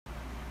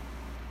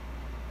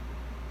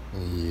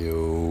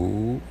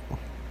Yo,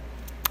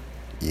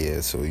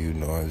 yeah. So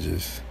I'm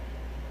just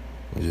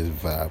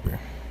vibing.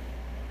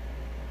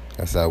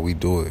 That's how we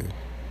do it.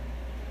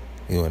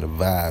 You in a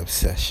vibe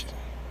session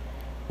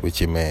with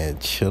your man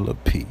Chilla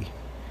P.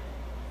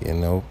 You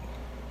know.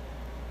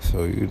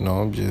 So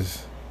I'm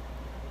just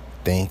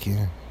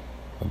thinking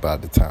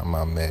about the time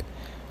I met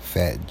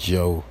Fat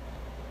Joe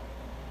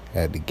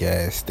at the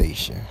gas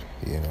station.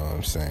 You know what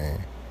I'm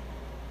saying?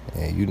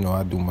 And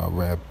I do my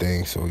rap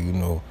thing, so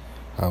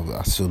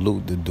I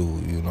salute the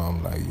dude.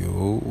 I'm like,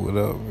 yo, what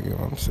up? You know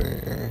what I'm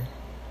saying?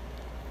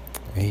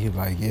 And he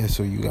like, yeah,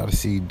 so you got a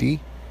CD?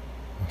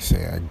 I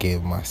say I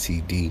gave my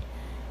CD.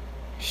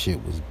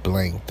 Shit was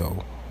blank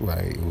though,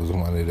 right? It was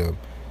one of them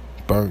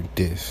burnt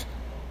discs.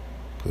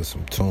 Put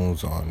some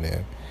tunes on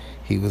there.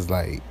 He was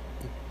like,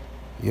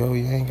 yo,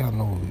 you ain't got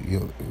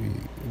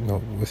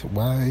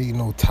why ain't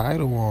no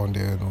title on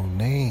there, no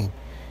name?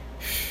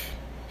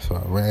 So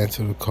I ran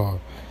to the car,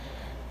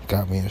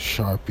 got me a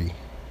Sharpie.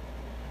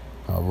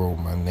 I wrote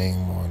my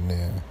name on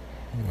there,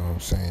 you know what I'm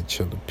saying,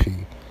 Chilla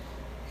P.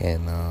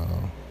 And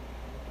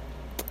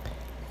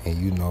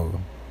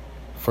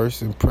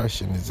first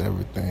impression is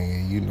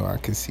everything. And I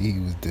could see he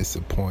was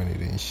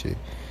disappointed and shit.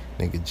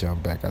 Nigga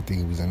jumped back. I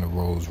think he was in a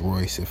Rolls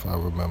Royce, if I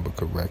remember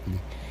correctly.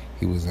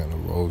 He was in a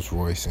Rolls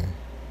Royce and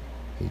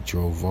he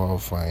drove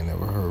off. I ain't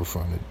never heard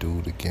from the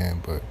dude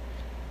again, but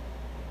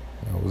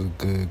it was a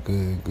good.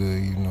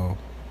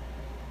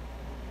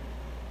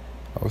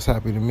 I was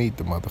happy to meet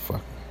the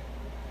motherfucker.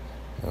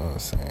 You know what I'm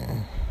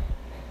saying?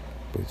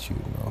 But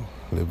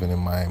living in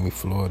Miami,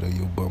 Florida,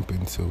 you'll bump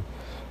into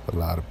a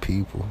lot of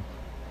people.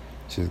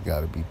 Just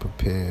gotta be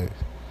prepared.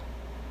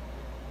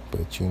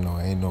 But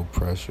ain't no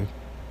pressure.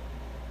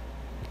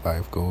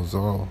 Life goes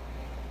on.